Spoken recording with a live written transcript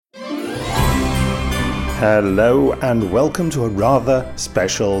Hello and welcome to a rather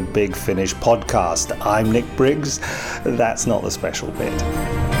special Big Finish podcast. I'm Nick Briggs. That's not the special bit.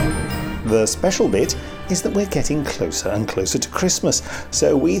 The special bit is that we're getting closer and closer to Christmas,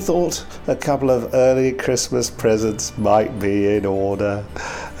 so we thought a couple of early Christmas presents might be in order.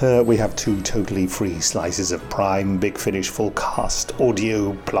 We have 2 totally free slices of prime Big Finish full cast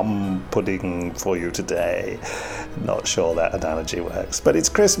audio plum pudding for you today. Not sure that analogy works, but it's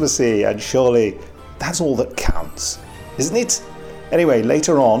Christmassy and surely that's all that counts, isn't it? Anyway,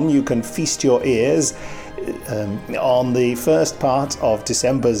 later on you can feast your ears on the first part of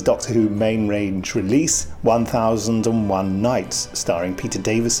December's Doctor Who main range release, 1001 Nights, starring Peter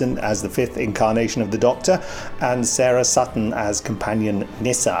Davison as the 5th incarnation of the Doctor and Sarah Sutton as companion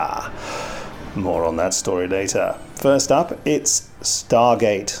Nyssa. More on that story later. First up, it's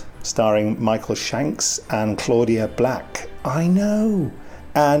Stargate, starring Michael Shanks and Claudia Black. I know!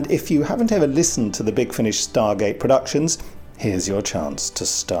 And if you haven't ever listened to the Big Finish Stargate productions, here's your chance to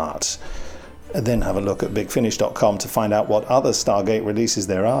start. Then have a look at bigfinish.com to find out what other Stargate releases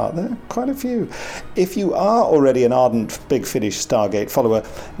there are. There are quite a few. If you are already an ardent Big Finish Stargate follower,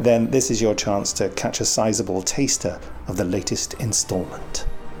 then this is your chance to catch a sizable taster of the latest installment.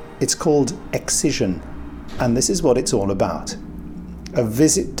 It's called Excision, and this is what it's all about. A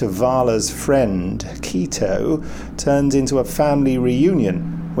visit to Vala's friend, Keto, turns into a family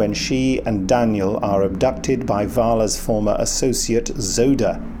reunion when she and Daniel are abducted by Vala's former associate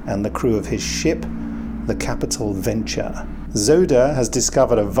Zoda and the crew of his ship, the Capital Venture. Zoda has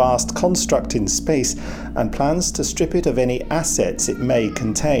discovered a vast construct in space and plans to strip it of any assets it may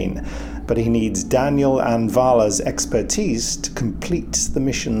contain, but he needs Daniel and Vala's expertise to complete the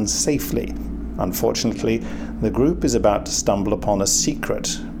mission safely. Unfortunately, the group is about to stumble upon a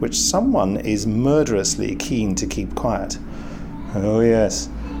secret which someone is murderously keen to keep quiet. Oh yes,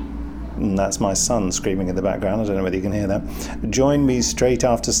 and that's my son screaming in the background. I don't know whether you can hear that. Join me straight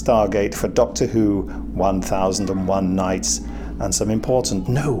after Stargate for Doctor Who 1001 Nights and some important,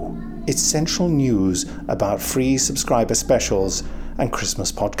 essential news about free subscriber specials and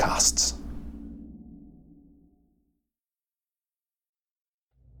Christmas podcasts.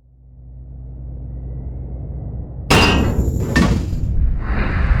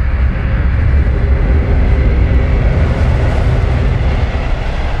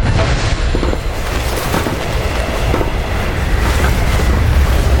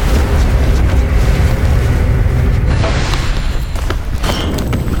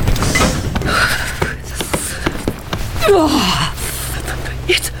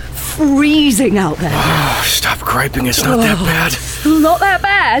 It's freezing out there. Oh, stop griping, it's not that bad. Not that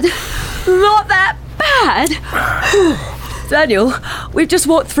bad? Not that bad? Daniel, we've just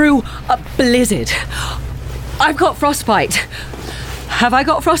walked through a blizzard. I've got frostbite. Have I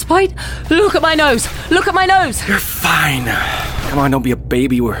got frostbite? Look at my nose. Look at my nose. You're fine. Come on, don't be a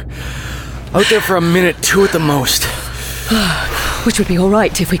baby. We're out there for a minute, 2 at the most. Which would be all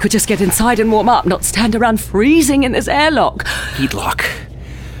right if we could just get inside and warm up, not stand around freezing in this airlock. Heat lock.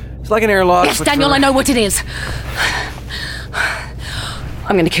 It's like an airlock. Yes, Daniel, I know what it is.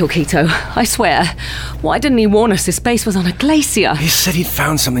 I'm going to kill Keto, I swear. Why didn't he warn us this base was on a glacier? He said he'd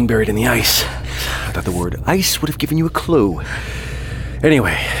found something buried in the ice. I thought the word ice would have given you a clue.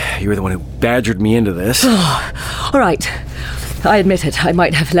 Anyway, you were the one who badgered me into this. All right. I admit it, I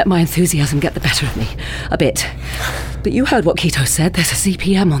might have let my enthusiasm get the better of me. A bit. But you heard what Keto said. There's a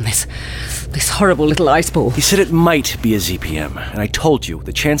ZPM on this horrible little ice ball. He said it might be a ZPM, and I told you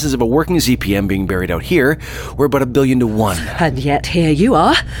the chances of a working ZPM being buried out here were about 1 billion to 1. And yet here you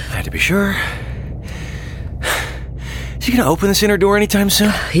are. I had to be sure. Is he going to open this inner door anytime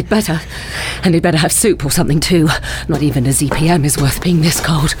soon? He'd better. And he'd better have soup or something too. Not even a ZPM is worth being this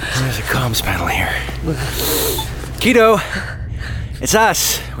cold. There's a comms panel here. Keto, it's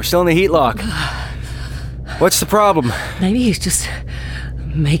us. We're still in the heat lock. What's the problem? Maybe he's just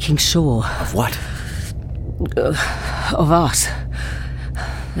making sure. Of what? Of us.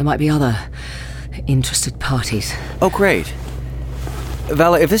 There might be other interested parties. Oh, great.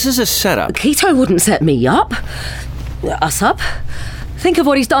 Vala, if this is a setup... Keto wouldn't set me up. Us up. Think of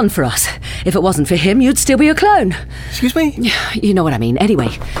what he's done for us. If it wasn't for him, you'd still be a clone. Excuse me? You know what I mean. Anyway,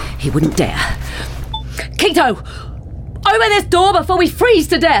 he wouldn't dare. Keto! Open this door before we freeze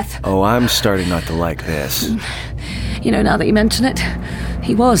to death! Oh, I'm starting not to like this. You know, now that you mention it,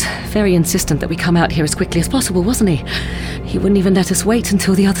 he was very insistent that we come out here as quickly as possible, wasn't he? He wouldn't even let us wait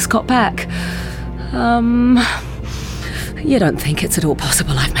until the others got back. You don't think it's at all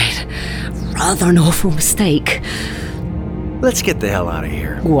possible I've made rather an awful mistake? Let's get the hell out of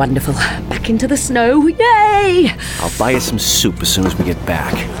here. Wonderful. Back into the snow. Yay! I'll buy you some soup as soon as we get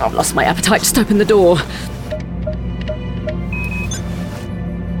back. I've lost my appetite. Just open the door.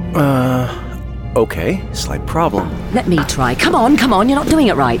 Okay. Slight problem. Let me try. Come on. You're not doing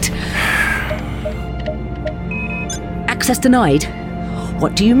it right. Access denied?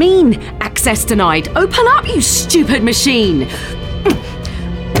 What do you mean, access denied? Open up, you stupid machine!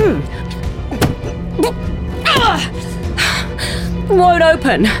 Won't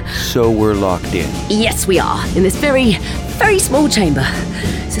open. So we're locked in. Yes, we are, in this very, very small chamber.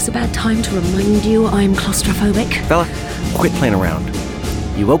 Is this a bad time to remind you I'm claustrophobic? Bella, quit playing around.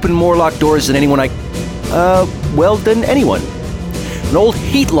 You've opened more locked doors than anyone than anyone. An old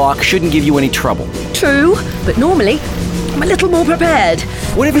heat lock shouldn't give you any trouble. True, but normally, I'm a little more prepared.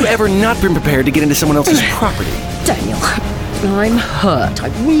 When have you ever not been prepared to get into someone else's property? Daniel, I'm hurt. I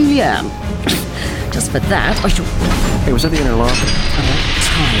really am. Just for that, I shall... Hey, was that the inner lock?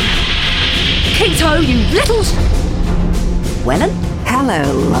 Time. Keto, you little... Wellen?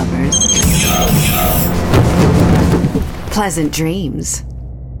 Hello, lovers. Pleasant dreams.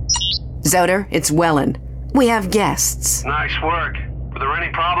 Zoder, it's Wellen. We have guests. Nice work. Were there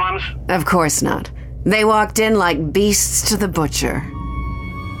any problems? Of course not. They walked in like beasts to the butcher.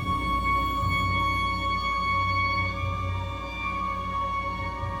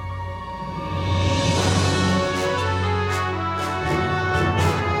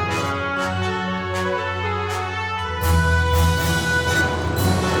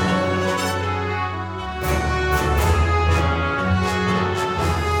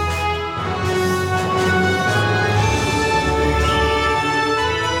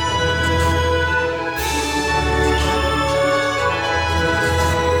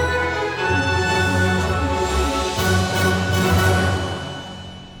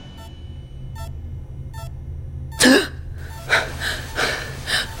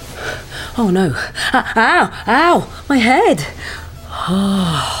 Oh no. Ow! My head!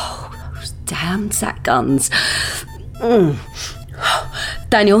 Oh, those damn sack guns.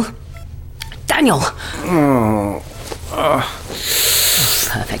 Daniel!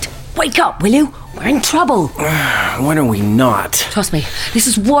 Perfect. Wake up, will you? We're in trouble. When are we not? Trust me, this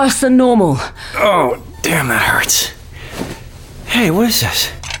is worse than normal. Oh, damn, that hurts. Hey, what is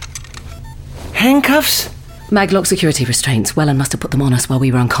this? Handcuffs? Maglock security restraints. Wellen must have put them on us while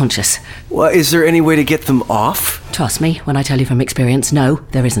we were unconscious. Well, is there any way to get them off? Trust me when I tell you from experience, no,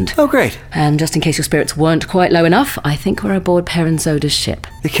 there isn't. Oh, great. And just in case your spirits weren't quite low enough, I think we're aboard Perrin Zoda's ship.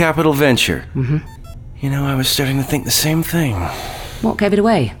 The Capital Venture. Mm-hmm. You know, I was starting to think the same thing. What gave it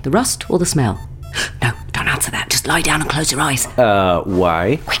away? The rust or the smell? No, don't answer that. Just lie down and close your eyes.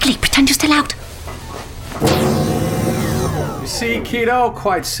 Why? Quickly, pretend you're still out. You see, Keto,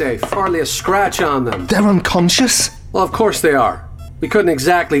 quite safe. Hardly a scratch on them. They're unconscious? Well, of course they are. We couldn't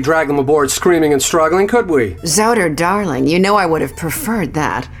exactly drag them aboard screaming and struggling, could we? Zoder, darling, you know I would have preferred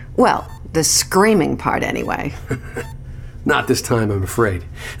that. Well, the screaming part anyway. Not this time, I'm afraid.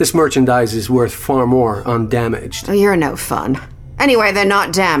 This merchandise is worth far more undamaged. Oh, you're no fun. Anyway, they're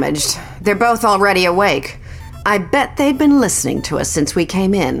not damaged. They're both already awake. I bet they've been listening to us since we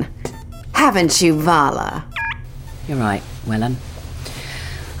came in. Haven't you, Vala? You're right, Wellen.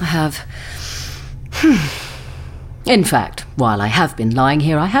 I have... In fact, while I have been lying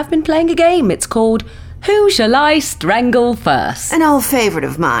here, I have been playing a game. It's called Who Shall I Strangle First? An old favorite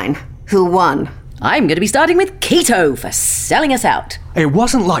of mine. Who won? I'm going to be starting with Keto for selling us out. It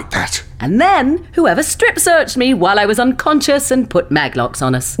wasn't like that. And then whoever strip-searched me while I was unconscious and put maglocks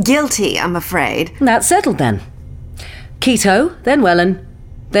on us. Guilty, I'm afraid. That's settled then. Keto, then Wellen,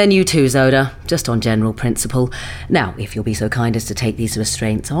 then you too, Zoda, just on general principle. Now, if you'll be so kind as to take these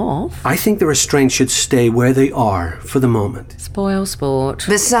restraints off. I think the restraints should stay where they are for the moment. Spoil sport.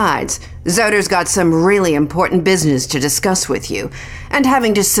 Besides, Zoder's got some really important business to discuss with you. And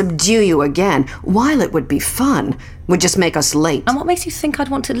having to subdue you again, while it would be fun, would just make us late. And what makes you think I'd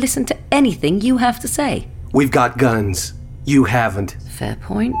want to listen to anything you have to say? We've got guns. You haven't. Fair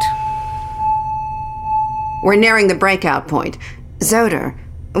point. We're nearing the breakout point. Zoder,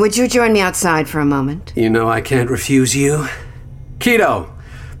 would you join me outside for a moment? You know I can't refuse you. Keto,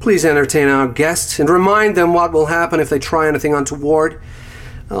 please entertain our guests and remind them what will happen if they try anything untoward.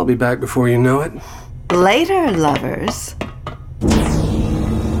 I'll be back before you know it. Later, lovers.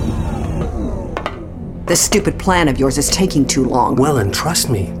 This stupid plan of yours is taking too long. Well, and trust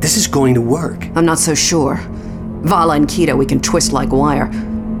me, this is going to work. I'm not so sure. Vala and Keto we can twist like wire.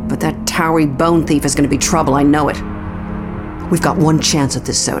 But that Towery bone thief is going to be trouble, I know it. We've got one chance at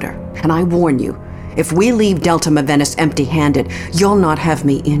this, Zoder. And I warn you, If we leave Delta Mavenus empty-handed, you'll not have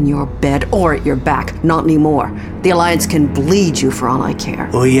me in your bed or at your back. Not anymore. The Alliance can bleed you for all I care.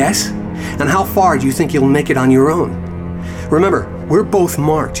 Oh, yes? And how far do you think you'll make it on your own? Remember, we're both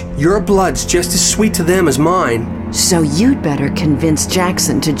marked. Your blood's just as sweet to them as mine. So you'd better convince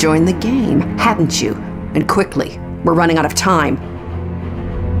Jackson to join the game, hadn't you? And quickly. We're running out of time.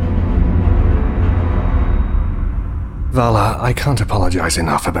 Vala, I can't apologize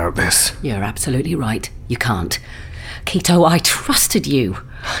enough about this. You're absolutely right. You can't. Keto, I trusted you.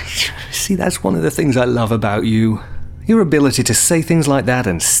 See, that's one of the things I love about you. Your ability to say things like that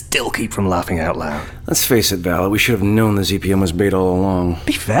and still keep from laughing out loud. Let's face it, Vala, we should have known the ZPM was bait all along.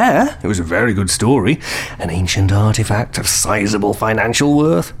 Be fair, it was a very good story. An ancient artifact of sizable financial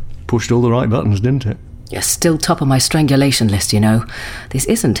worth. Pushed all the right buttons, didn't it? You're still top of my strangulation list, you know. This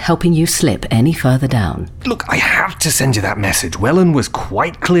isn't helping you slip any further down. Look, I have to send you that message. Wellen was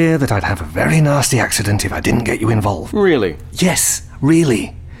quite clear that I'd have a very nasty accident if I didn't get you involved. Really? Yes,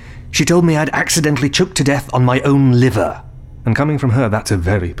 really. She told me I'd accidentally choked to death on my own liver. And coming from her, that's a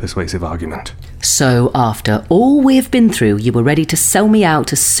very persuasive argument. So, after all we've been through, you were ready to sell me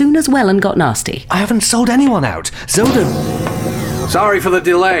out as soon as Wellen got nasty? I haven't sold anyone out. Zoda... Sorry for the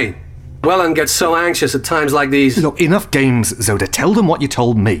delay. Wellen gets so anxious at times like these. Look, enough games, Zoda. Tell them what you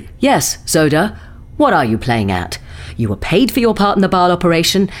told me. Yes, Zoda. What are you playing at? You were paid for your part in the Baal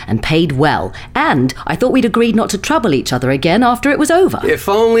operation, and paid well. And I thought we'd agreed not to trouble each other again after it was over. If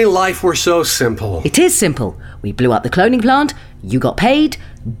only life were so simple. It is simple. We blew up the cloning plant, you got paid,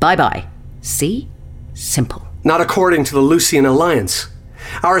 bye-bye. See? Simple. Not according to the Lucian Alliance.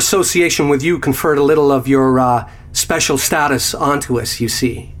 Our association with you conferred a little of your, special status onto us, you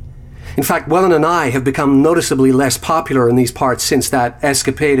see. In fact, Wellen and I have become noticeably less popular in these parts since that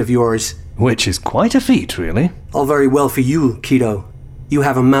escapade of yours. Which is quite a feat, really. All very well for you, Keto. You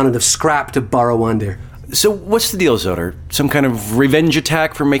have a mountain of scrap to burrow under. So what's the deal, Zoder? Some kind of revenge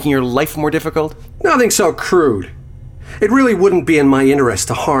attack for making your life more difficult? Nothing so crude. It really wouldn't be in my interest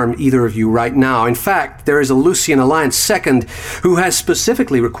to harm either of you right now. In fact, there is a Lucian Alliance second who has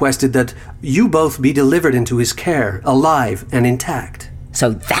specifically requested that you both be delivered into his care, alive and intact.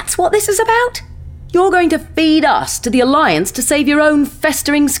 So that's what this is about? You're going to feed us to the Alliance to save your own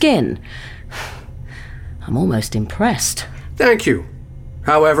festering skin? I'm almost impressed. Thank you.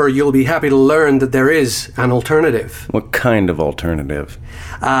 However, you'll be happy to learn that there is an alternative. What kind of alternative?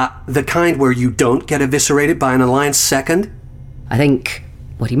 The kind where you don't get eviscerated by an Alliance second? I think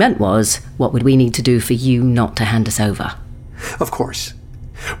what he meant was, what would we need to do for you not to hand us over? Of course.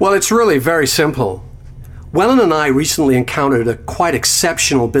 Well, it's really very simple. Wellen and I recently encountered a quite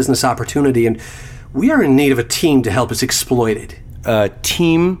exceptional business opportunity, and we are in need of a team to help us exploit it.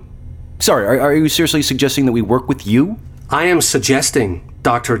 Team? Sorry, are you seriously suggesting that we work with you? I am suggesting,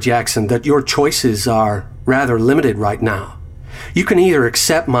 Dr. Jackson, that your choices are rather limited right now. You can either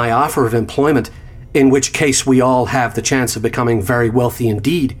accept my offer of employment, in which case we all have the chance of becoming very wealthy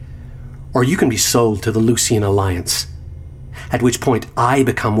indeed, or you can be sold to the Lucian Alliance, at which point I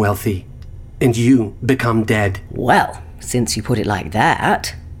become wealthy and you become dead. Well, since you put it like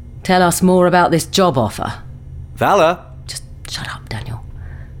that, tell us more about this job offer. Vala? Just shut up, Daniel.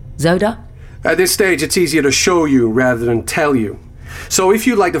 Zoda? At this stage, it's easier to show you rather than tell you. So if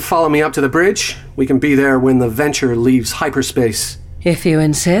you'd like to follow me up to the bridge, we can be there when the Venture leaves hyperspace. If you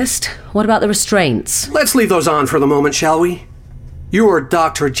insist. What about the restraints? Let's leave those on for the moment, shall we? You or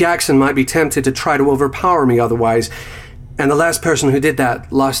Dr. Jackson might be tempted to try to overpower me otherwise, and the last person who did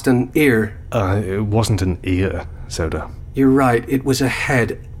that lost an ear. It wasn't an ear, Zoda. You're right, it was a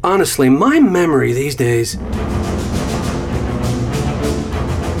head. Honestly, my memory these days...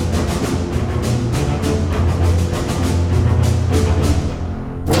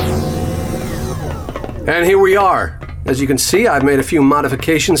 And here we are. As you can see, I've made a few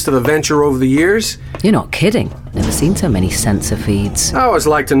modifications to the Venture over the years. You're not kidding. Never seen so many sensor feeds. I always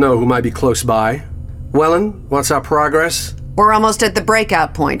like to know who might be close by. Wellen, what's our progress? We're almost at the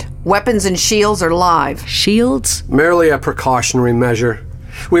breakout point. Weapons and shields are live. Shields? Merely a precautionary measure.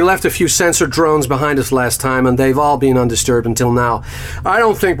 We left a few sensor drones behind us last time, and they've all been undisturbed until now. I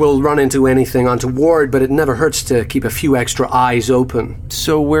don't think we'll run into anything untoward, but it never hurts to keep a few extra eyes open.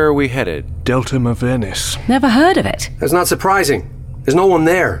 So where are we headed? Delta Mavenus. Never heard of it. That's not surprising. There's no one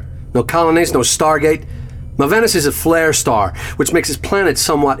there. No colonies, no Stargate. Mavenus is a flare star, which makes its planet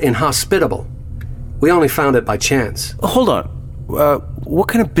somewhat inhospitable. We only found it by chance. Hold on. What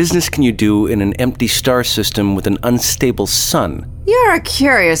kind of business can you do in an empty star system with an unstable sun? You're a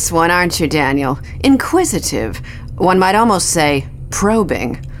curious one, aren't you, Daniel? Inquisitive. One might almost say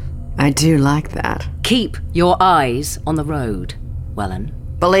probing. I do like that. Keep your eyes on the road, Wellen.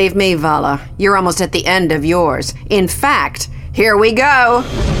 Believe me, Vala, you're almost at the end of yours. In fact, here we go!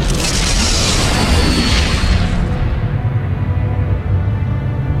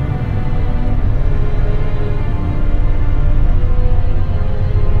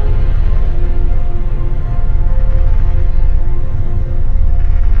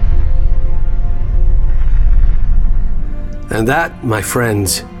 And that, my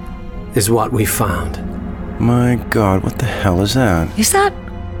friends, is what we found. My God, what the hell is that? Is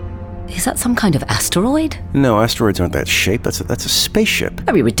that some kind of asteroid? No, asteroids aren't that shape. That's a spaceship.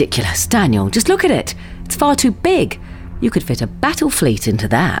 Very ridiculous, Daniel. Just look at it. It's far too big. You could fit a battle fleet into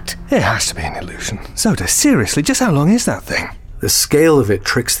that. It has to be an illusion. Zoda, seriously, just how long is that thing? The scale of it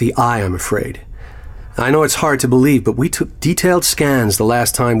tricks the eye, I'm afraid. I know it's hard to believe, but we took detailed scans the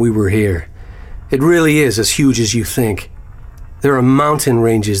last time we were here. It really is as huge as you think. There are mountain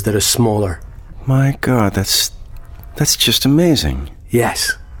ranges that are smaller. My God, that's just amazing.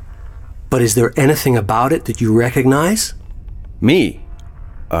 Yes. But is there anything about it that you recognize? Me?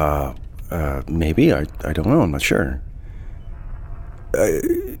 Maybe. I don't know. I'm not sure.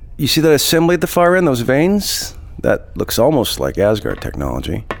 You see that assembly at the far end, those veins? That looks almost like Asgard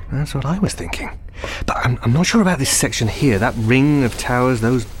technology. That's what I was thinking. But I'm not sure about this section here. That ring of towers,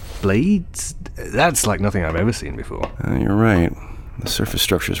 those blades? That's like nothing I've ever seen before. You're right. The surface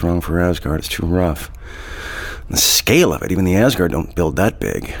structure's wrong for Asgard. It's too rough. The scale of it, even the Asgard don't build that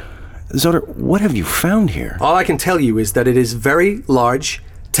big. Zoder, what have you found here? All I can tell you is that it is very large,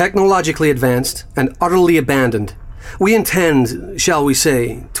 technologically advanced, and utterly abandoned. We intend, shall we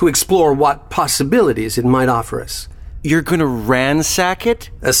say, to explore what possibilities it might offer us. You're gonna ransack it?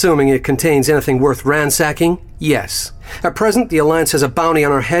 Assuming it contains anything worth ransacking, yes. At present, the Alliance has a bounty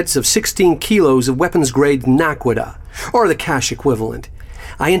on our heads of 16 kilos of weapons-grade naquita, or the cash equivalent.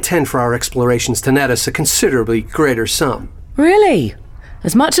 I intend for our explorations to net us a considerably greater sum. Really?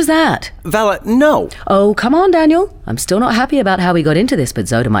 As much as that? Vala, no. Oh, come on, Daniel. I'm still not happy about how we got into this, but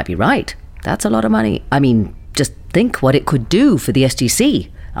Zoda might be right. That's a lot of money. I mean, just think what it could do for the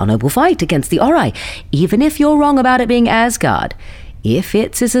SGC. Our noble fight against the Ori. Even if you're wrong about it being Asgard, if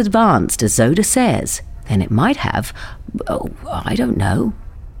it's as advanced as Zoda says, then it might have, I don't know,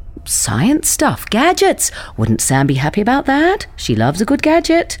 science stuff, gadgets. Wouldn't Sam be happy about that? She loves a good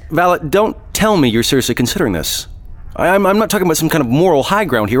gadget. Vala, don't tell me you're seriously considering this. I'm not talking about some kind of moral high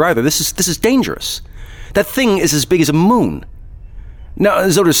ground here either. This is dangerous. That thing is as big as a moon. Now,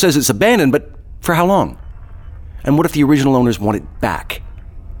 Zoda says it's abandoned, but for how long? And what if the original owners want it back?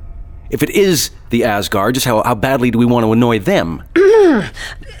 If it is the Asgard, just how badly do we want to annoy them?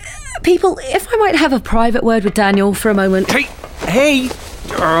 People, if I might have a private word with Daniel for a moment. Hey!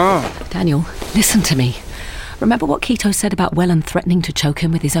 Daniel, listen to me. Remember what Keto said about Welland threatening to choke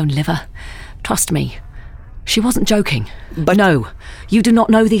him with his own liver? Trust me. She wasn't joking. But no, you do not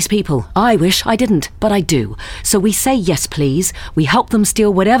know these people. I wish I didn't, but I do. So we say yes, please. We help them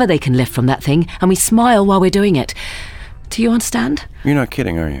steal whatever they can lift from that thing, and we smile while we're doing it. Do you understand? You're not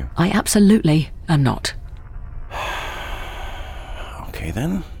kidding, are you? I absolutely am not. Okay,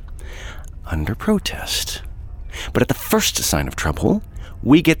 then. Under protest. But at the first sign of trouble,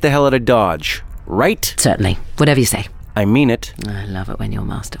 we get the hell out of Dodge, right? Certainly. Whatever you say. I mean it. I love it when you're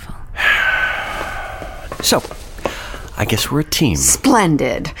masterful. So, I guess we're a team.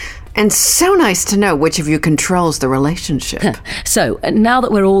 Splendid. And so nice to know which of you controls the relationship. So, now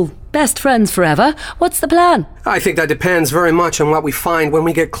that we're all best friends forever, what's the plan? I think that depends very much on what we find when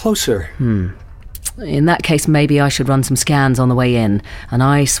we get closer. In that case, maybe I should run some scans on the way in. A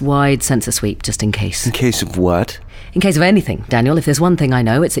nice, wide sensor sweep, just in case. In case of what? In case of anything, Daniel. If there's one thing I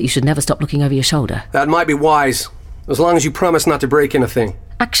know, it's that you should never stop looking over your shoulder. That might be wise, as long as you promise not to break anything.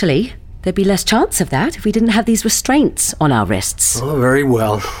 Actually, there'd be less chance of that if we didn't have these restraints on our wrists. Oh, very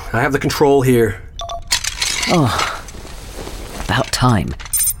well. I have the control here. Oh, about time.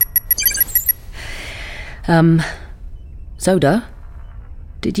 Zoda,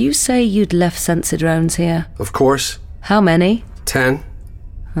 did you say you'd left sensor drones here? Of course. How many? 10.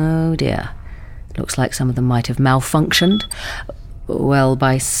 Oh dear. Looks like some of them might have malfunctioned. Well,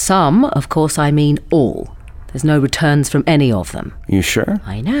 by some, of course, I mean all. There's no returns from any of them. You sure?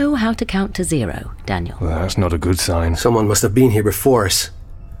 I know how to count to 0, Daniel. Well, that's not a good sign. Someone must have been here before us.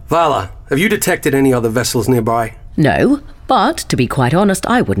 Vala, have you detected any other vessels nearby? No, but to be quite honest,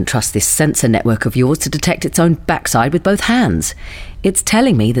 I wouldn't trust this sensor network of yours to detect its own backside with both hands. It's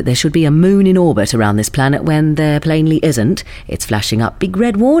telling me that there should be a moon in orbit around this planet when there plainly isn't. It's flashing up big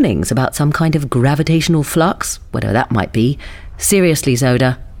red warnings about some kind of gravitational flux, whatever that might be. Seriously,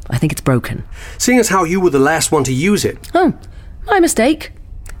 Zoda, I think it's broken. Seeing as how you were the last one to use it. Oh, my mistake.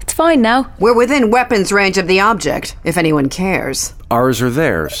 It's fine now. We're within weapons range of the object, if anyone cares. Ours or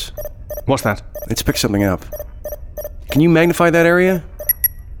theirs? What's that? Let's pick something up. Can you magnify that area?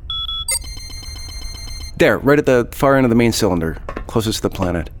 There, right at the far end of the main cylinder, closest to the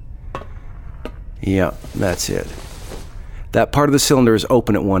planet. Yeah, that's it. That part of the cylinder is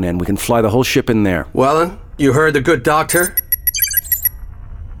open at one end. We can fly the whole ship in there. Wellen, you heard the good doctor?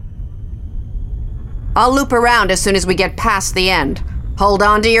 I'll loop around as soon as we get past the end. Hold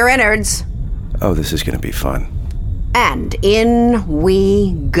on to your innards. Oh, this is going to be fun. And in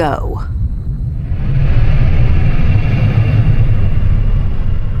we go.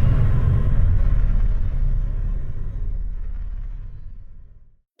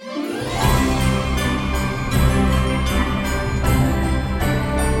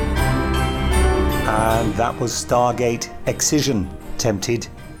 And that was Stargate Excision. Tempted?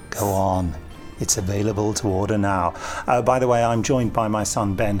 Go on. It's available to order now. By the way, I'm joined by my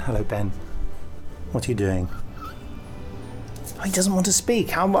son, Ben. Hello, Ben. What are you doing? Oh, he doesn't want to speak.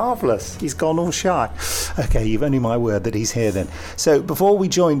 How marvellous. He's gone all shy. Okay, you've only my word that he's here then. So before we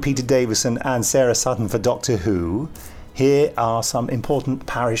join Peter Davison and Sarah Sutton for Doctor Who, here are some important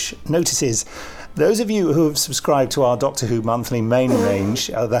parish notices. Those of you who have subscribed to our Doctor Who monthly main range,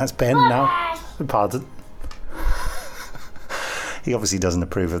 that's Ben now. Pardon. He obviously doesn't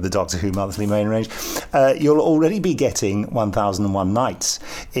approve of the Doctor Who monthly main range. You'll already be getting 1001 Nights,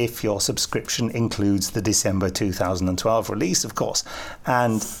 if your subscription includes the December 2012 release, of course.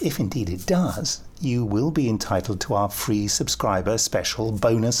 And if indeed it does, you will be entitled to our free subscriber special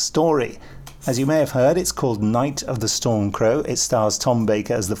bonus story. As you may have heard, it's called Night of the Stormcrow. It stars Tom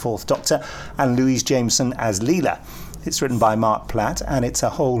Baker as the Fourth Doctor and Louise Jameson as Leela. It's written by Mark Platt, and it's a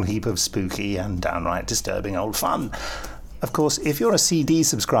whole heap of spooky and downright disturbing old fun. Of course, if you're a CD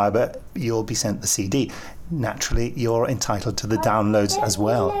subscriber, you'll be sent the CD. Naturally, you're entitled to the downloads as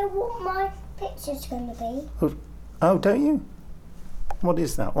well. Do you know what my picture's going to be? Oh, don't you? What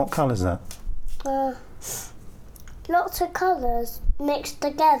is that? What colour's that? Lots of colours mixed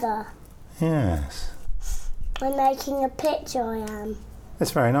together. Yes. I'm making a picture, I am. That's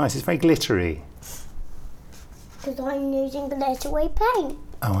very nice. It's very glittery. Because I'm using glittery paint.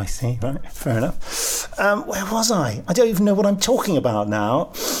 Oh, I see. Right. Fair enough. Where was I? I don't even know what I'm talking about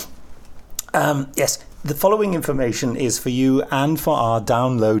now. Yes, the following information is for you and for our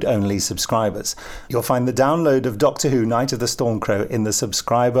download-only subscribers. You'll find the download of Doctor Who Night of the Stormcrow in the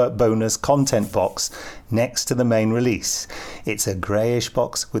subscriber bonus content box next to the main release. It's a greyish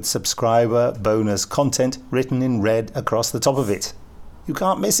box with subscriber bonus content written in red across the top of it. You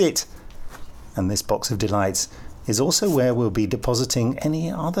can't miss it. And this box of delights is also where we'll be depositing any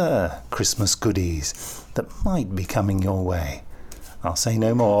other Christmas goodies that might be coming your way. I'll say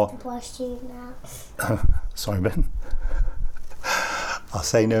no more. Bless you now. Sorry, Ben. I'll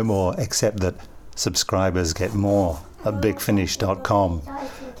say no more, except that subscribers get more at bigfinish.com.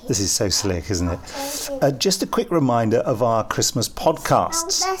 This is so slick, isn't it? Just a quick reminder of our Christmas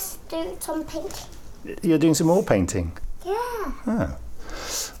podcasts. Let's do some painting. You're doing some more painting? Yeah. Oh.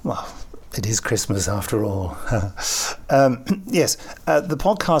 Well, it is Christmas after all. Yes, the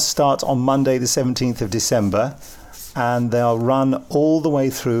podcast starts on Monday the 17th of December, and they'll run all the way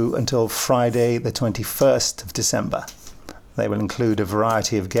through until Friday the 21st of December. They will include a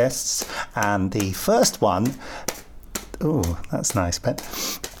variety of guests, and the first one... Oh, that's nice, Ben.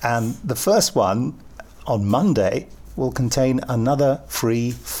 And the first one, on Monday, will contain another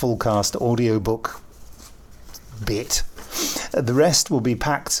free full-cast audiobook bit. The rest will be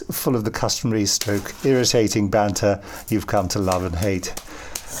packed full of the customary irritating banter you've come to love and hate.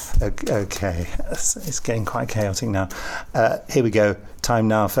 Okay, it's getting quite chaotic now. Here we go. Time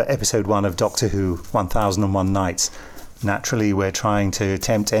now for episode 1 of Doctor Who, 1001 Nights. Naturally, we're trying to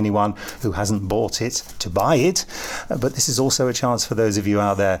tempt anyone who hasn't bought it to buy it, but this is also a chance for those of you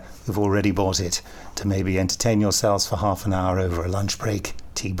out there who've already bought it to maybe entertain yourselves for half an hour over a lunch break,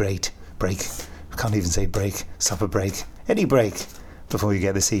 tea break, I can't even say break, supper break, any break before you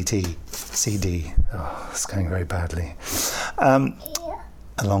get the CD. Oh, it's going very badly.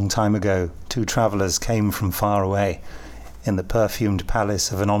 A long time ago, 2 travellers came from far away. In the perfumed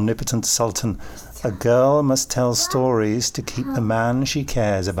palace of an omnipotent sultan, a girl must tell stories to keep the man she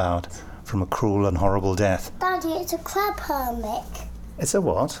cares about from a cruel and horrible death. Daddy, it's a crab hermit. It's a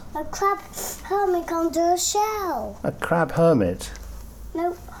what? A crab hermit under a shell. A crab hermit?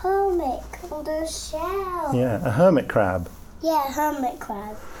 No, hermit under a shell. Yeah, a hermit crab. Yeah, hermit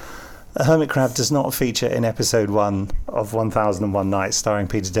crab. A hermit crab does not feature in episode 1 of 1001 Nights starring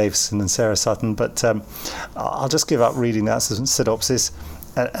Peter Davison and Sarah Sutton, but I'll just give up reading that synopsis,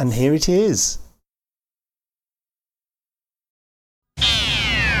 and here it is.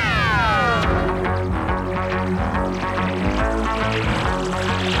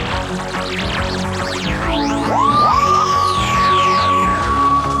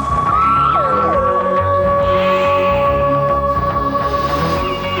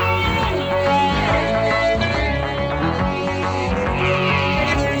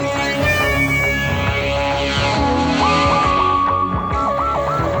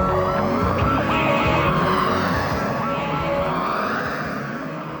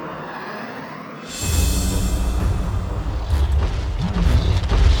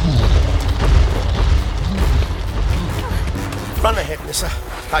 Run ahead, Nissa.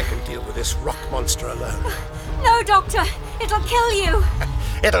 I can deal with this rock monster alone. No, Doctor! It'll kill you!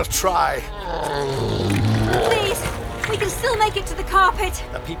 It'll try. Please, we can still make it to the carpet.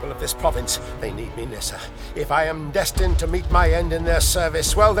 The people of this province, they need me, Nissa. If I am destined to meet my end in their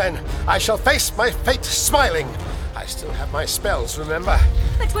service, well then, I shall face my fate smiling. I still have my spells, remember?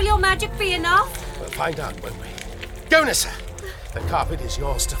 But will your magic be enough? We'll find out, won't we? Go, Nissa! The carpet is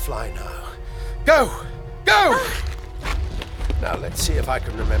yours to fly now. Go! Go! Now let's see if I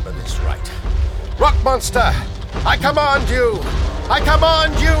can remember this right. Rock monster, I command you! I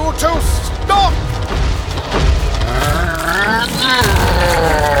command you to stop!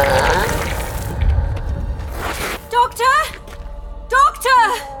 Doctor! Doctor!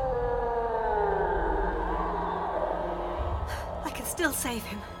 I can still save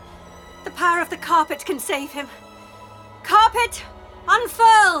him. The power of the carpet can save him. Carpet,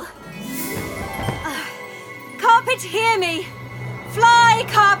 unfurl! Carpet, hear me! Fly,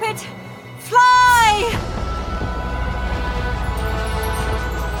 carpet! Fly!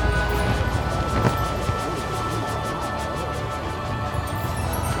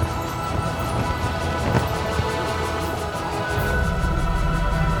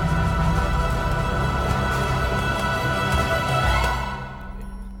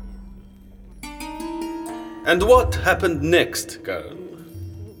 And what happened next, girl?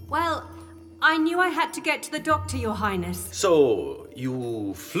 Well, I knew I had to get to the doctor, Your Highness. So,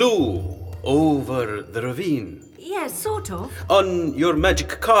 you flew over the ravine? Yes, sort of. On your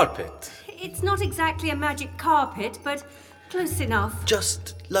magic carpet? It's not exactly a magic carpet, but close enough.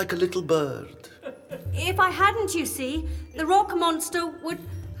 Just like a little bird. If I hadn't, you see, the rock monster would...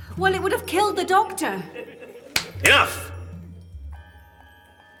 Well, it would have killed the doctor. Enough!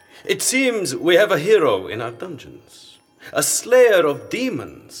 It seems we have a hero in our dungeons. A slayer of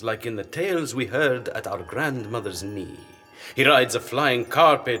demons, like in the tales we heard at our grandmother's knee. He rides a flying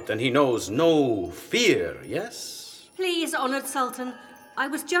carpet and he knows no fear, yes? Please, Honored Sultan, I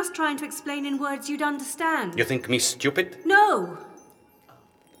was just trying to explain in words you'd understand. You think me stupid? No.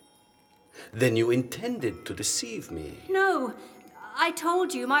 Then you intended to deceive me. No. I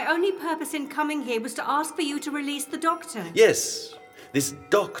told you my only purpose in coming here was to ask for you to release the doctor. Yes, this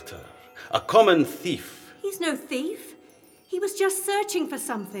doctor, a common thief. He's no thief. He was just searching for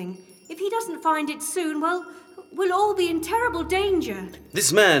something. If he doesn't find it soon, well, we'll all be in terrible danger.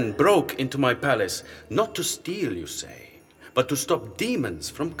 This man broke into my palace, not to steal, you say, but to stop demons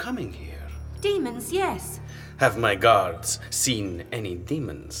from coming here. Demons, yes. Have my guards seen any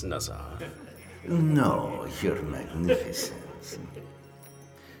demons, Nazar? No, Your Magnificence.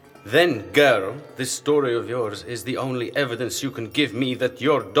 Then, girl, this story of yours is the only evidence you can give me that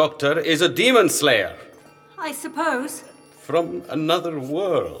your doctor is a demon slayer. I suppose. From another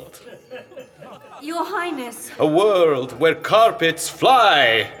world. Your Highness. A world where carpets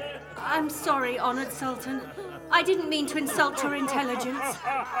fly. I'm sorry, Honored Sultan. I didn't mean to insult your intelligence.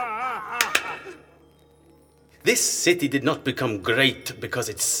 This city did not become great because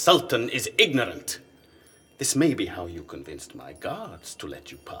its sultan is ignorant. This may be how you convinced my guards to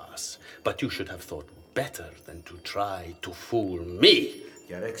let you pass, but you should have thought better than to try to fool me.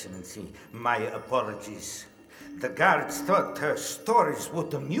 Your Excellency, my apologies. The guards thought her stories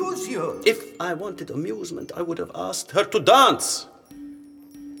would amuse you. If I wanted amusement, I would have asked her to dance.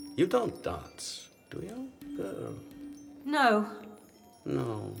 You don't dance, do you, girl? No.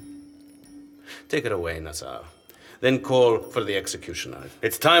 No. Take it away, Nazar. Then call for the executioner.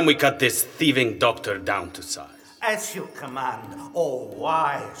 It's time we cut this thieving doctor down to size. As you command, O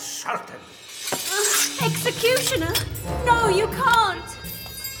wise Sultan. Executioner? No, you can't.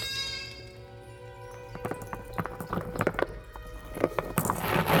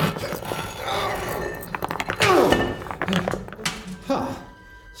 Ha!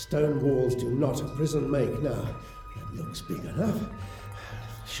 Stone walls do not a prison make now. That looks big enough.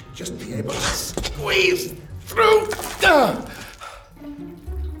 Should just be able to squeeze through.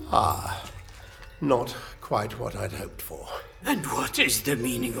 Not quite what I'd hoped for. And what is the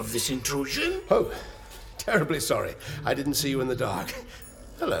meaning of this intrusion? Oh, terribly sorry. I didn't see you in the dark.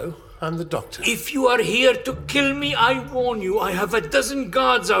 Hello, I'm the doctor. If you are here to kill me, I warn you, I have a dozen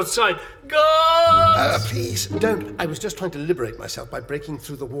guards outside. Guards! Please, don't. I was just trying to liberate myself by breaking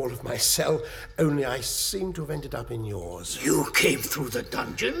through the wall of my cell, only I seem to have ended up in yours. You came through the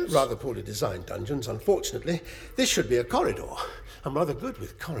dungeons? Rather poorly designed dungeons, unfortunately. This should be a corridor. I'm rather good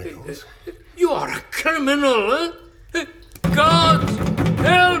with corridors. You are a criminal, huh? Guards!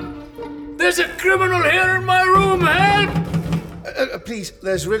 Help! There's a criminal here in my room, help! Please,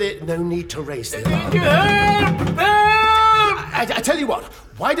 there's really no need to raise the alarm. Help! Help! I tell you what,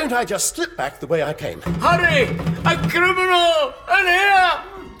 why don't I just slip back the way I came? Hurry! A criminal! In here!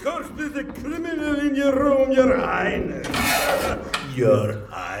 Of course there's a criminal in your room, Your Highness. Your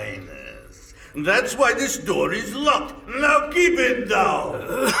Highness. That's why this door is locked. Now keep it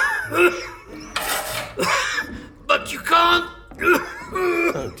down. But you can't.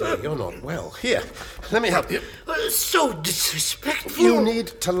 Oh dear, you're not well. Here, let me help you. So disrespectful. You need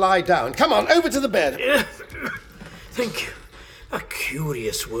to lie down. Come on, over to the bed. Thank you. A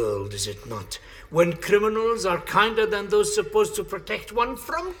curious world, is it not? When criminals are kinder than those supposed to protect one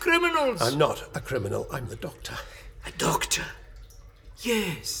from criminals. I'm not a criminal, I'm the doctor. A doctor?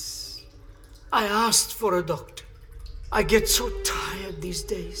 Yes. I asked for a doctor. I get so tired these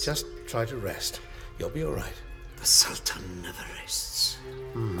days. Just try to rest. You'll be all right. The Sultan never rests.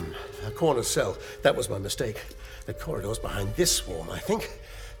 A corner cell. That was my mistake. The corridor's behind this wall, I think.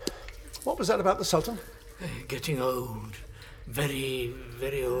 What was that about the Sultan? Getting old. Very,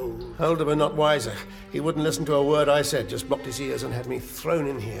 very old. Older but not wiser. He wouldn't listen to a word I said, just blocked his ears and had me thrown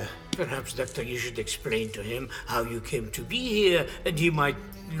in here. Perhaps, Doctor, you should explain to him how you came to be here, and he might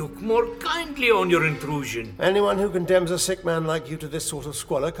look more kindly on your intrusion. Anyone who condemns a sick man like you to this sort of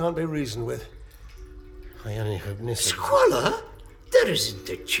squalor can't be reasoned with. I only hope Nissa... Squalor? There isn't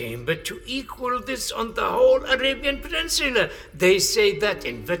a chamber to equal this on the whole Arabian Peninsula. They say that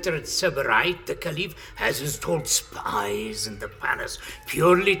inveterate Sabarite, the Caliph, has installed spies in the palace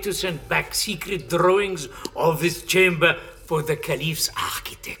purely to send back secret drawings of this chamber for the Caliph's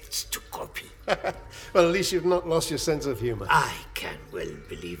architects to copy. Well, at least you've not lost your sense of humour. I can well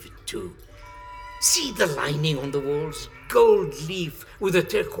believe it too. See the lining on the walls? Gold leaf with a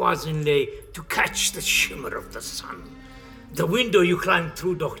turquoise inlay to catch the shimmer of the sun. The window you climbed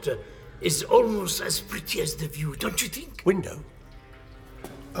through, Doctor, is almost as pretty as the view, don't you think? Window?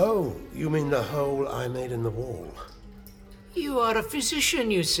 Oh, you mean the hole I made in the wall? You are a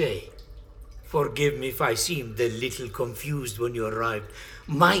physician, you say. Forgive me if I seemed a little confused when you arrived.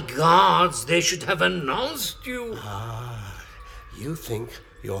 My gods, they should have announced you. Ah, you think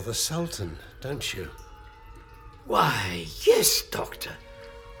you're the Sultan, don't you? Why, yes, Doctor.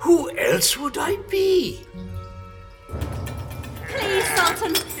 Who else would I be? Please,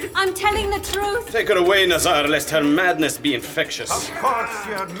 Sultan, I'm telling the truth. Take her away, Nazar, lest her madness be infectious. Of course,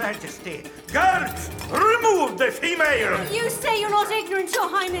 Your Majesty. Guards, remove the female. You say you're not ignorant, Your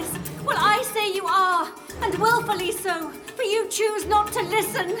Highness. Well, I say you are, and willfully so, for you choose not to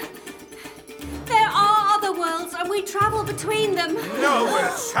listen. There are other worlds, and we travel between them.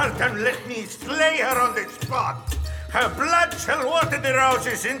 No, Sultan, let me slay her on the spot. Her blood shall water the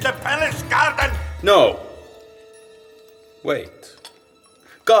roses in the palace garden. No. Wait.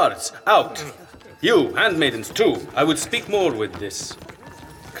 Guards, out! You, handmaidens, too. I would speak more with this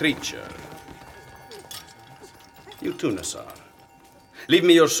creature. You too, Nassar. Leave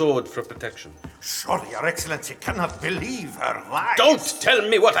me your sword for protection. Surely, Your Excellency cannot believe her lies. Don't tell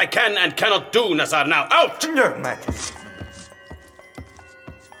me what I can and cannot do, Nassar. Now, out! Your Majesty.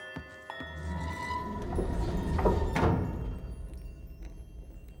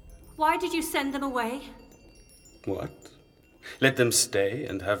 Why did you send them away? What? Let them stay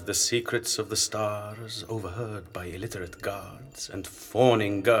and have the secrets of the stars overheard by illiterate guards and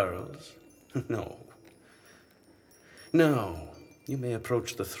fawning girls? No. No, you may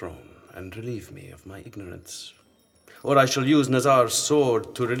approach the throne and relieve me of my ignorance. Or I shall use Nazar's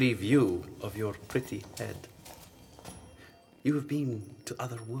sword to relieve you of your pretty head. You have been to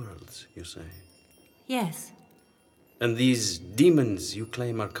other worlds, you say? Yes. And these demons you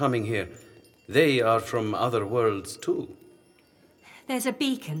claim are coming here, they are from other worlds too? There's a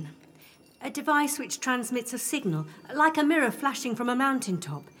beacon, a device which transmits a signal, like a mirror flashing from a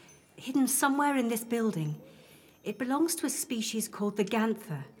mountaintop, hidden somewhere in this building. It belongs to a species called the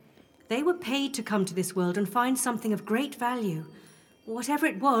Ganther. They were paid to come to this world and find something of great value. Whatever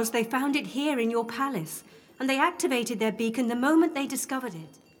it was, they found it here in your palace, and they activated their beacon the moment they discovered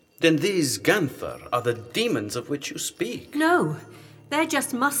it. Then these Ganther are the demons of which you speak? No, they're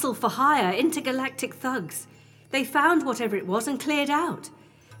just muscle for hire, intergalactic thugs. They found whatever it was and cleared out.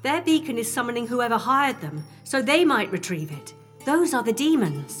 Their beacon is summoning whoever hired them, so they might retrieve it. Those are the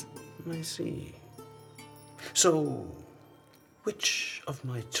demons. I see. So, which of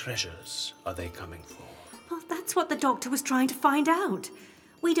my treasures are they coming for? Well, that's what the doctor was trying to find out.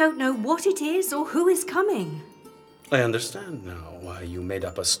 We don't know what it is or who is coming. I understand now why you made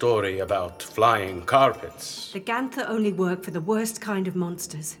up a story about flying carpets. The Ganther only work for the worst kind of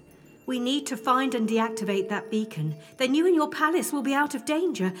monsters. We need to find and deactivate that beacon. Then you and your palace will be out of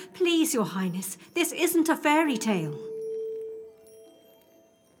danger. Please, Your Highness, this isn't a fairy tale.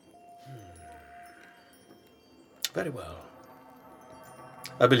 Very well.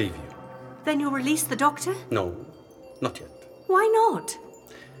 I believe you. Then you'll release the doctor? No, not yet. Why not?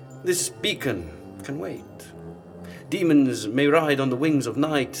 This beacon can wait. Demons may ride on the wings of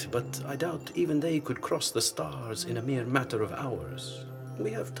night, but I doubt even they could cross the stars in a mere matter of hours.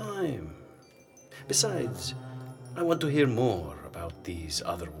 We have time. Besides, I want to hear more about these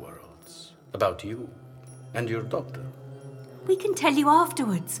other worlds. About you and your doctor. We can tell you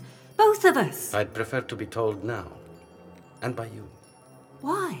afterwards. Both of us. I'd prefer to be told now. And by you.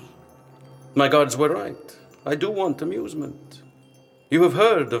 Why? My gods were right. I do want amusement. You have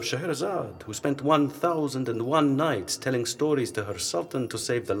heard of Scheherazade, who spent 1,001 nights telling stories to her sultan to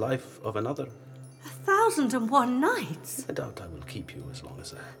save the life of another. 1,001 nights? I doubt I will keep you as long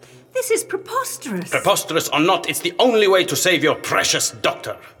as that. This is preposterous. Preposterous or not, it's the only way to save your precious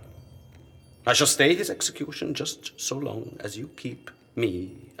doctor. I shall stay his execution just so long as you keep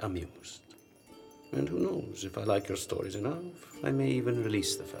me amused. And who knows, if I like your stories enough, I may even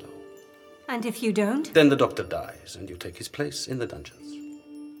release the fellow. And if you don't? Then the doctor dies, and you take his place in the dungeons.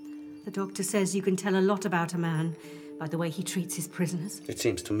 The doctor says you can tell a lot about a man by the way he treats his prisoners. It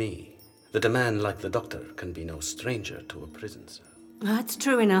seems to me that a man like the doctor can be no stranger to a prison cell. That's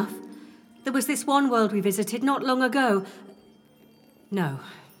true enough. There was this one world we visited not long ago. No.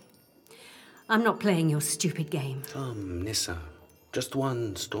 I'm not playing your stupid game. Come, Nissa. Just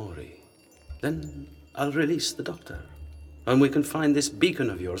one story. Then I'll release the doctor. And we can find this beacon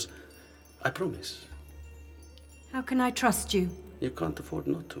of yours. I promise. How can I trust you? You can't afford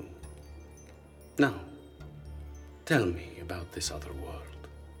not to. Now, tell me about this other world.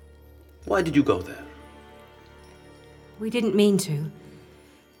 Why did you go there? We didn't mean to.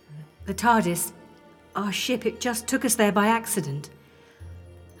 The TARDIS, our ship, it just took us there by accident.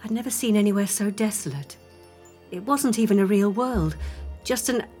 I'd never seen anywhere so desolate. It wasn't even a real world, just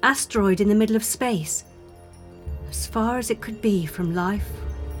an asteroid in the middle of space. As far as it could be from life,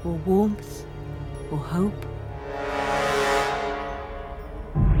 or warmth, or hope.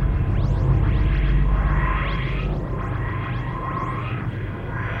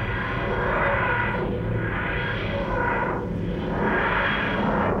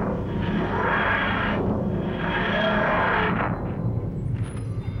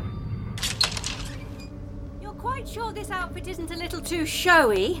 You're quite sure this outfit isn't a little too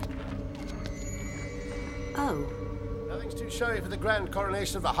showy? Oh. Nothing's too showy for the grand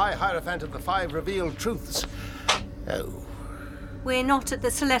coronation of the High Hierophant of the Five Revealed Truths. Oh. We're not at the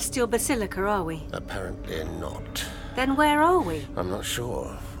Celestial Basilica, are we? Apparently not. Then where are we? I'm not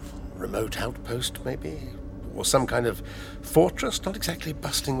sure. Remote outpost, maybe? Or some kind of fortress, not exactly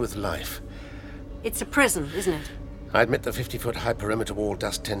bustling with life. It's a prison, isn't it? I admit the 50-foot high perimeter wall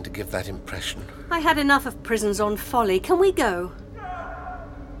does tend to give that impression. I had enough of prisons on folly. Can we go?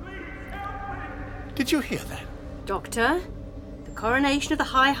 Did you hear that? Doctor? The coronation of the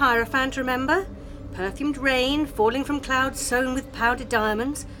High Hierophant, remember? Perfumed rain falling from clouds sown with powdered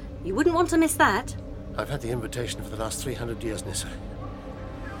diamonds. You wouldn't want to miss that. I've had the invitation for the last 300 years, Nissa.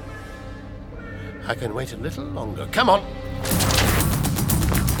 I can wait a little longer. Come on!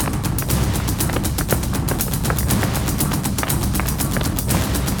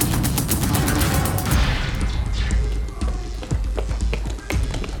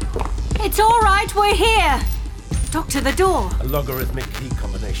 It's all right, we're here. Doctor, the door. A logarithmic key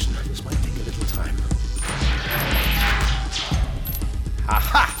combination. This might take a little time.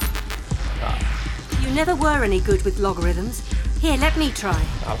 Aha! You never were any good with logarithms. Here, let me try.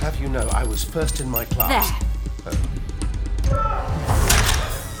 I'll have you know, I was first in my class. There.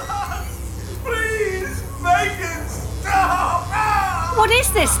 Please, make it stop! Ah! What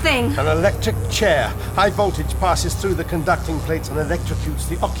is this thing? An electric chair. High voltage passes through the conducting plates and electrocutes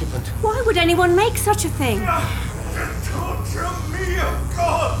the occupant. Why would anyone make such a thing? Torture me, of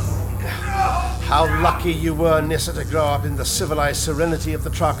course! How lucky you were, Nissa, to grow up in the civilized serenity of the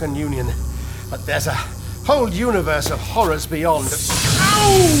Trakan Union. But there's a whole universe of horrors beyond.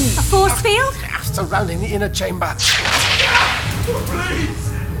 Ow! A force field? Surrounding the inner chamber.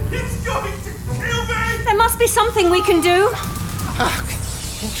 Please! He's going to kill me! There must be something we can do. Ah,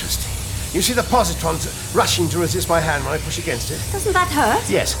 interesting. You see the positrons rushing to resist my hand when I push against it? Doesn't that hurt?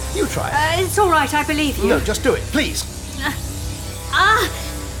 Yes, you try it. It's all right, I believe you. No, just do it, please.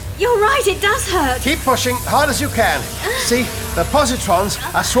 You're right, it does hurt. Keep pushing, hard as you can. See, the positrons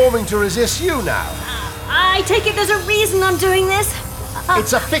are swarming to resist you now. I take it there's a reason I'm doing this.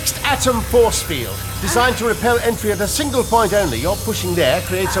 It's a fixed atom force field, designed to repel entry at a single point only. Your pushing there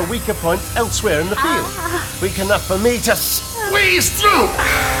creates a weaker point elsewhere in the field. Weak enough for me to squeeze through.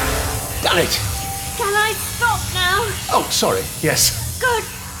 Done it. Can I stop now? Oh, sorry. Yes. Good.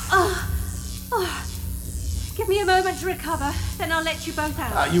 Give me a moment. moment to recover, then I'll let you both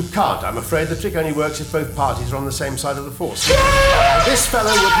out. You can't, I'm afraid. The trick only works if both parties are on the same side of the force. This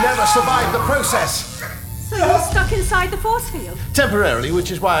fellow would never survive the process. So you're stuck inside the force field? Temporarily,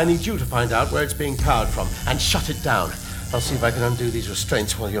 which is why I need you to find out where it's being powered from and shut it down. I'll see if I can undo these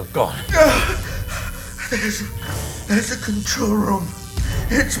restraints while you're gone. There's a control room.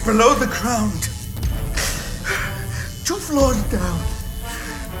 It's below the ground. 2 floors down.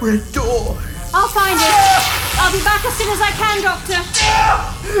 Red door. I'll find it. I'll be back as soon as I can, Doctor.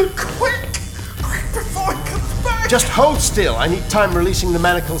 Quick before he comes back. Just hold still. I need time releasing the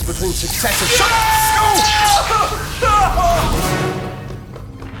manacles between successive shots.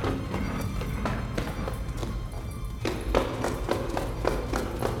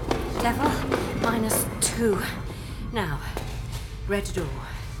 Level -2. Now, red door.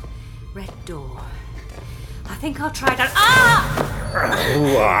 Red door. I think I'll try that.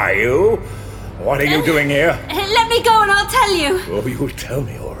 Who are you? What are you doing here? Let me go and I'll tell you. Oh, you'll tell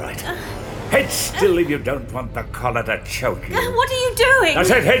me, all right. Head still if you don't want the collar to choke you. What are you doing? I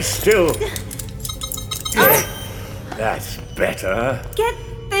said head still. That's better. Get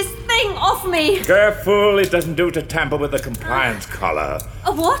this thing off me. Careful, it doesn't do to tamper with the compliance collar.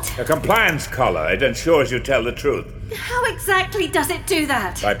 A what? A compliance collar. It ensures you tell the truth. How exactly does it do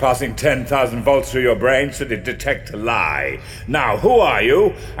that? By passing 10,000 volts through your brain so to detect a lie. Now, who are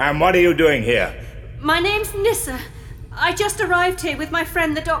you, and what are you doing here? My name's Nissa. I just arrived here with my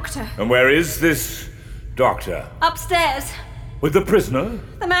friend the Doctor. And where is this doctor? Upstairs. With the prisoner?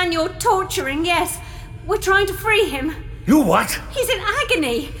 The man you're torturing, yes. We're trying to free him. You what? He's in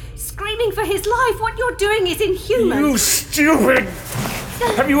agony, screaming for his life. What you're doing is inhuman. You stupid!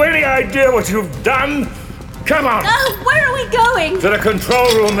 Have you any idea what you've done? Come on! Where are we going? To the control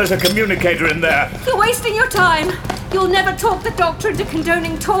room, there's a communicator in there. You're wasting your time. You'll never talk the Doctor into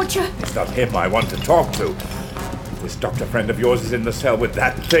condoning torture. It's not him I want to talk to. This doctor friend of yours is in the cell with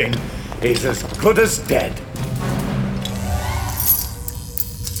that thing. He's as good as dead.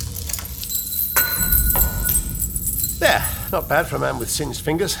 There, not bad for a man with singed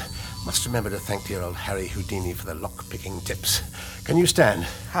fingers. Must remember to thank dear old Harry Houdini for the lock-picking tips. Can you stand?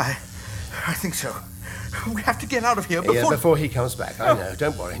 I think so. We have to get out of here before... Yeah, before he comes back. I know,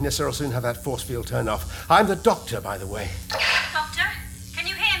 don't worry. Nissa will soon have that force field turned off. I'm the Doctor, by the way. Doctor, can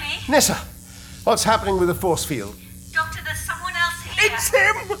you hear me? Nissa, what's happening with the force field? Doctor, there's someone else here. It's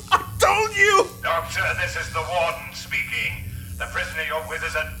him! I told you! Doctor, this is the warden speaking. The prisoner you're with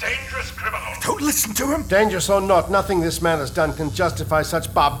is a dangerous criminal. Don't listen to him. Dangerous or not, nothing this man has done can justify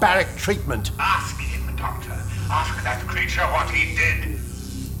such barbaric treatment. Ask him, Doctor. Ask that creature what he did.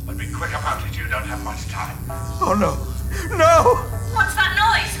 But be quick about it, you don't have much time. Oh, no. No! What's that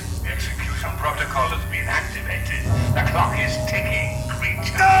noise? The execution protocol has been activated. The clock is ticking,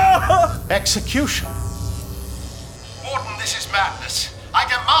 creature. No! Execution? Warden, this is madness. I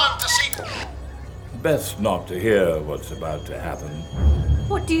demand to see... Best not to hear what's about to happen.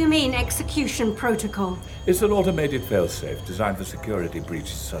 What do you mean, execution protocol? It's an automated failsafe designed for security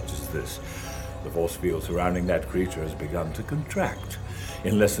breaches such as this. The force field surrounding that creature has begun to contract.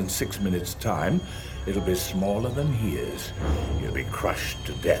 In less than 6 minutes' time, it'll be smaller than he is. He'll be crushed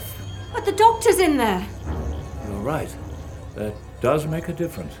to death. But the Doctor's in there. You're right. That does make a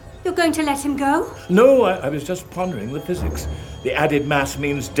difference. You're going to let him go? No, I was just pondering the physics. The added mass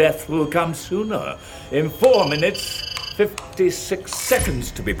means death will come sooner. In 4 minutes, 56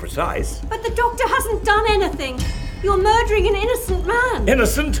 seconds to be precise. But the Doctor hasn't done anything. You're murdering an innocent man.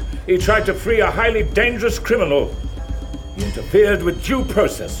 Innocent? He tried to free a highly dangerous criminal. He interfered with due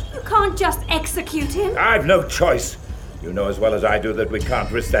process. You can't just execute him. I've no choice. You know as well as I do that we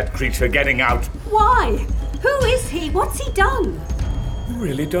can't risk that creature getting out. Why? Who is he? What's he done? You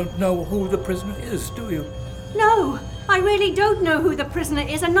really don't know who the prisoner is, do you? No, I really don't know who the prisoner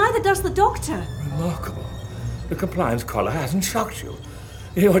is, and neither does the Doctor. Remarkable. The compliance collar hasn't shocked you.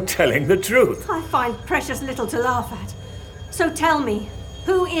 You're telling the truth. I find precious little to laugh at. So tell me,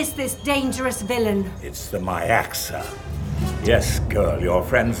 who is this dangerous villain? It's the Myaxa. Yes, girl, your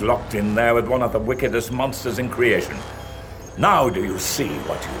friend's locked in there with one of the wickedest monsters in creation. Now do you see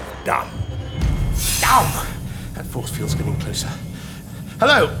what you've done? Ow! That force field's getting closer.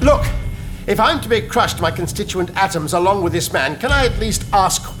 Hello, look! If I'm to be crushed to my constituent atoms along with this man, can I at least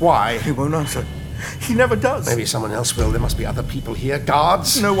ask why? He won't answer. He never does. Maybe someone else will. There must be other people here.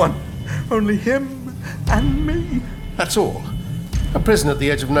 Guards? No one. Only him and me. That's all. A prison at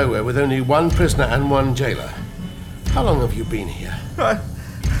the edge of nowhere with only one prisoner and one jailer. How long have you been here?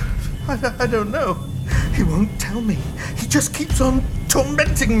 I don't know. He won't tell me. He just keeps on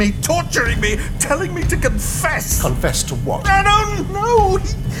tormenting me, torturing me, telling me to confess. Confess to what? I don't know.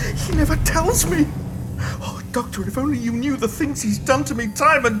 He never tells me. Oh, Doctor, if only you knew the things he's done to me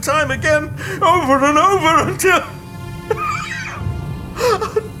time and time again, over and over, until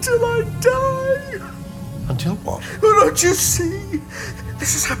I die. Until what? Well, don't you see?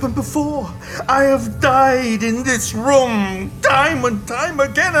 This has happened before. I have died in this room time and time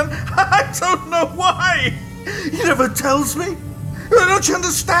again, and I don't know why. He never tells me. Don't you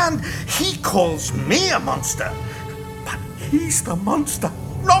understand? He calls me a monster. But he's the monster,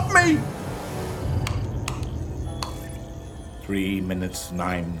 not me. 3 minutes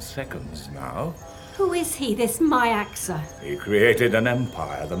 9 seconds now. Who is he, this Myaxa? He created an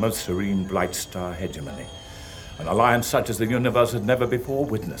empire, the most serene Blight Star hegemony. An alliance such as the universe had never before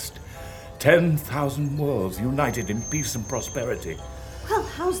witnessed. 10,000 worlds united in peace and prosperity. Well,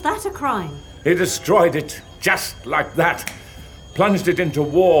 how's that a crime? He destroyed it, just like that. Plunged it into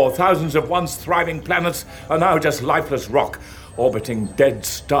war. Thousands of once thriving planets are now just lifeless rock, orbiting dead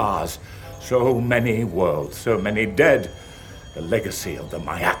stars. So many worlds, so many dead. The legacy of the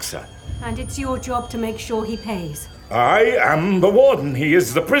Myaxa. And it's your job to make sure he pays. I am the warden. He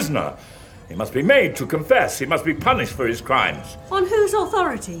is the prisoner. He must be made to confess. He must be punished for his crimes. On whose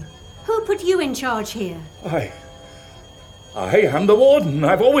authority? Who put you in charge here? I am the warden.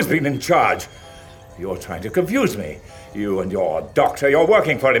 I've always been in charge. You're trying to confuse me. You and your doctor, you're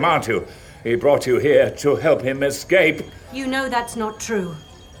working for him, aren't you? He brought you here to help him escape. You know that's not true.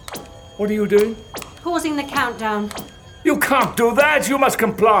 What are you doing? Pausing the countdown. You can't do that. You must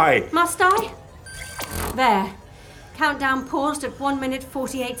comply. Must I? There. Countdown paused at 1 minute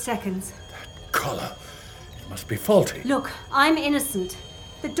 48 seconds. That collar. It must be faulty. Look, I'm innocent.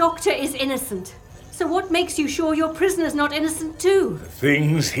 The doctor is innocent. So what makes you sure your prisoner's not innocent too? The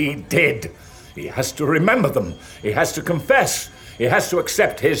things he did. He has to remember them. He has to confess. He has to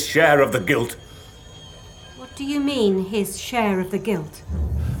accept his share of the guilt. What do you mean, his share of the guilt?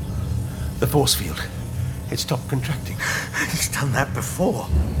 The force field. It stopped contracting. He's done that before.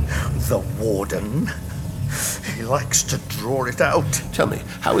 The warden. He likes to draw it out. Tell me,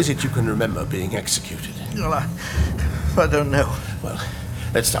 how is it you can remember being executed? Well, I don't know. Well,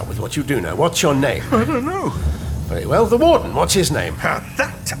 let's start with what you do know. What's your name? I don't know. Very well, the warden. What's his name?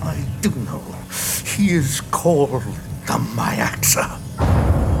 That I do know. He is called the Myaxa.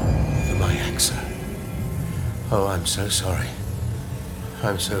 The Myaxa. Oh, I'm so sorry.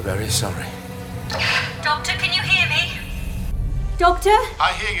 I'm so very sorry. Doctor, can you hear me? Doctor?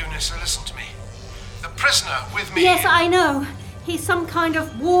 I hear you, Nissa. Listen to me. The prisoner with me. Yes, I know. He's some kind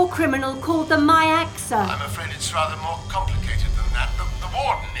of war criminal called the Myaxa. I'm afraid it's rather more complicated than that. The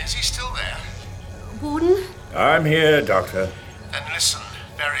warden, is he still there? Warden? I'm here, Doctor. Then listen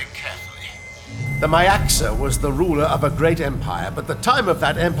very carefully. The Myaxa was the ruler of a great empire, but the time of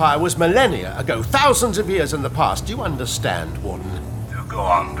that empire was millennia ago, thousands of years in the past. Do you understand, Warden? Go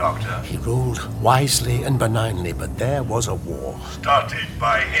on, Doctor. He ruled wisely and benignly, but there was a war. Started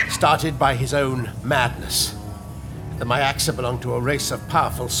by him. Started by his own madness. The Myaxa belonged to a race of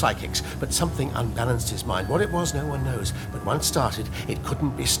powerful psychics, but something unbalanced his mind. What it was, no one knows. But once started, it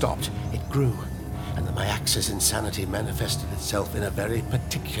couldn't be stopped. It grew. And the Myaxa's insanity manifested itself in a very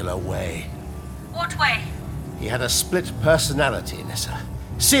particular way. What way? He had a split personality, Nissa.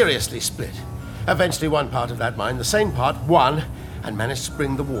 Seriously split. Eventually one part of that mind, the same part, won, and managed to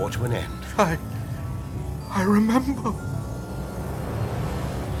bring the war to an end. I remember.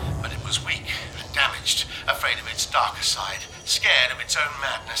 But it was weak and damaged, afraid of its darker side, scared of its own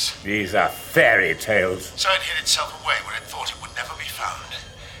madness. These are fairy tales. So it hid itself away where it thought it would never be found,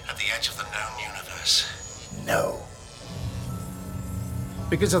 at the edge of the known universe. No.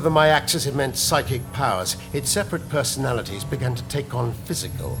 Because of the Myaxa's immense psychic powers, its separate personalities began to take on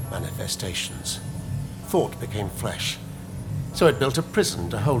physical manifestations. Thought became flesh. So it built a prison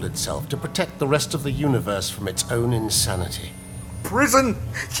to hold itself, to protect the rest of the universe from its own insanity. Prison,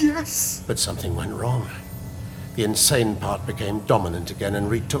 yes. But something went wrong. The insane part became dominant again and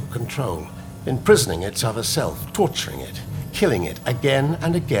retook control, imprisoning its other self, torturing it, killing it again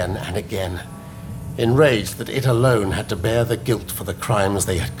and again and again, enraged that it alone had to bear the guilt for the crimes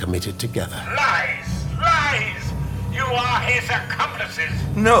they had committed together. Lies! Lies! You are his accomplices!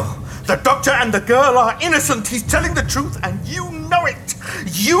 No, the doctor and the girl are innocent. He's telling the truth, and you know it.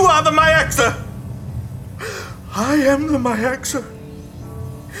 You are the Myaxa. I am the Myaxa.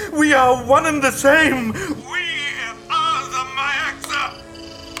 We are one and the same. We are the Myaxa.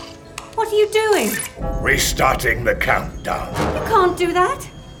 What are you doing? Restarting the countdown. You can't do that.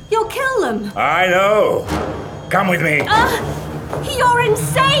 You'll kill them. I know. Come with me. You're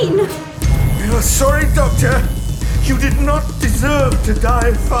insane. We are sorry, Doctor. You did not deserve to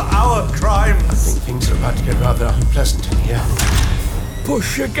die for our crimes. I think things are about to get rather unpleasant in here.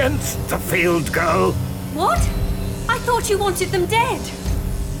 Push against the field, girl. What? I thought you wanted them dead.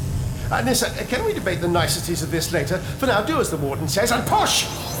 Nissa, can we debate the niceties of this later? For now, do as the warden says and push!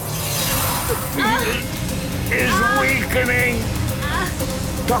 The field is weakening.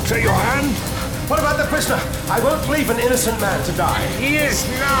 Doctor, your hand? What about the prisoner? I won't leave an innocent man to die. He is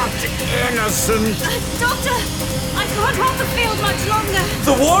not innocent. Doctor, I can't hold the field much longer.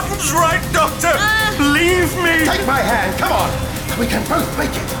 The warden's right, Doctor. Leave me. Take my hand, come on. We can both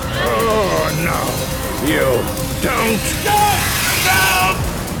make it. Oh, no. You don't. Oh,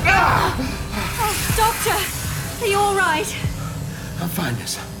 Doctor, are you all right? I'm fine,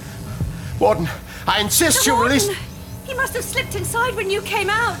 Nissa. Warden, I insist you release... He must have slipped inside when you came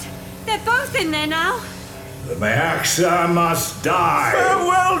out. They're both in there now. The Mayaxa must die.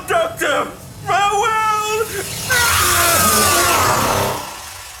 Farewell, Doctor. Farewell.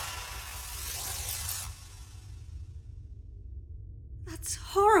 That's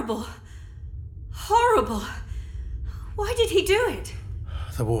horrible. Horrible. Why did he do it?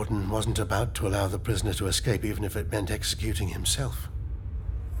 The warden wasn't about to allow the prisoner to escape, even if it meant executing himself.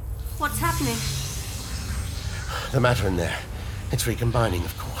 What's happening? The matter in there. It's recombining,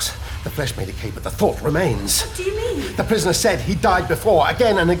 of course. The flesh may decay, but the thought remains. What do you mean? The prisoner said he died before,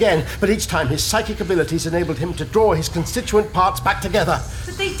 again and again, but each time his psychic abilities enabled him to draw his constituent parts back together.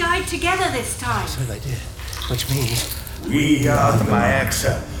 But they died together this time. So they did, which means... We are the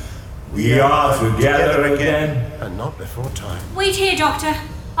Mayaxa. We are together again. And not before time. Wait here, Doctor.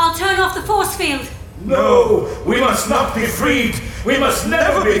 I'll turn off the force field. No, we must not be freed. We must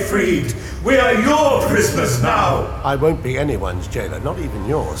never be freed. We are your prisoners now. I won't be anyone's jailer, not even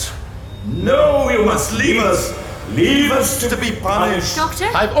yours. No, you must leave us. Leave us to be punished. Doctor?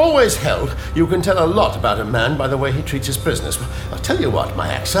 I've always held you can tell a lot about a man by the way he treats his prisoners. I'll tell you what,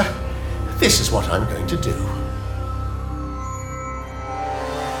 Mayaxa. This is what I'm going to do.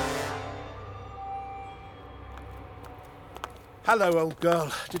 Hello, old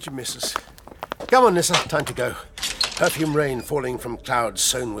girl. Did you miss us? Come on, Nissa. Time to go. Perfume rain falling from clouds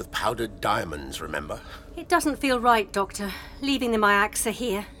sown with powdered diamonds, remember? It doesn't feel right, Doctor, leaving the Mayaxa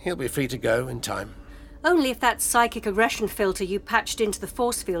here. He'll be free to go in time. Only if that psychic aggression filter you patched into the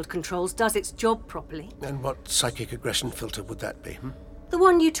force field controls does its job properly. And what psychic aggression filter would that be, The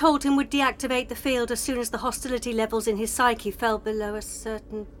one you told him would deactivate the field as soon as the hostility levels in his psyche fell below a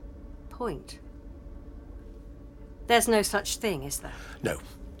certain point. There's no such thing, is there? No.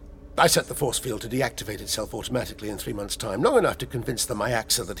 I set the force field to deactivate itself automatically in 3 months' time, long enough to convince the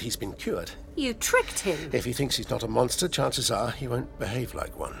Mayaxa that he's been cured. You tricked him. If he thinks he's not a monster, chances are he won't behave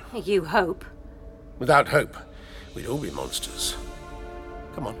like one. You hope. Without hope, we'd all be monsters.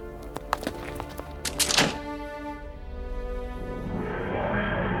 Come on.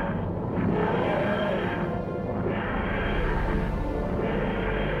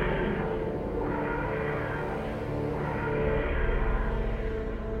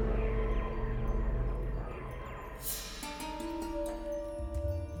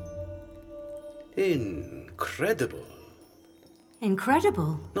 Incredible.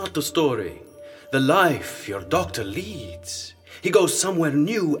 Incredible? Not the story. The life your doctor leads. He goes somewhere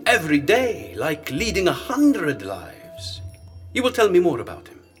new every day, like leading 100 lives. You will tell me more about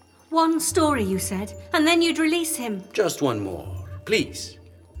him. One story, you said, and then you'd release him. Just one more, please.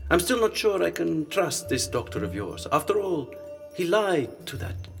 I'm still not sure I can trust this doctor of yours. After all, he lied to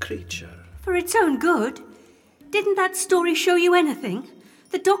that creature. For its own good. Didn't that story show you anything?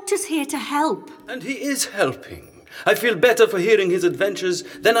 The doctor's here to help. And he is helping. I feel better for hearing his adventures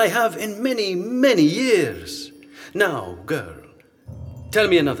than I have in many, many years. Now, girl, tell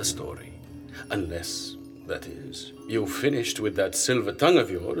me another story. Unless, that is, you've finished with that silver tongue of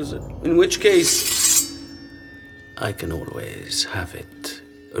yours, in which case, I can always have it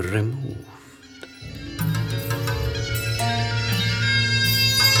removed.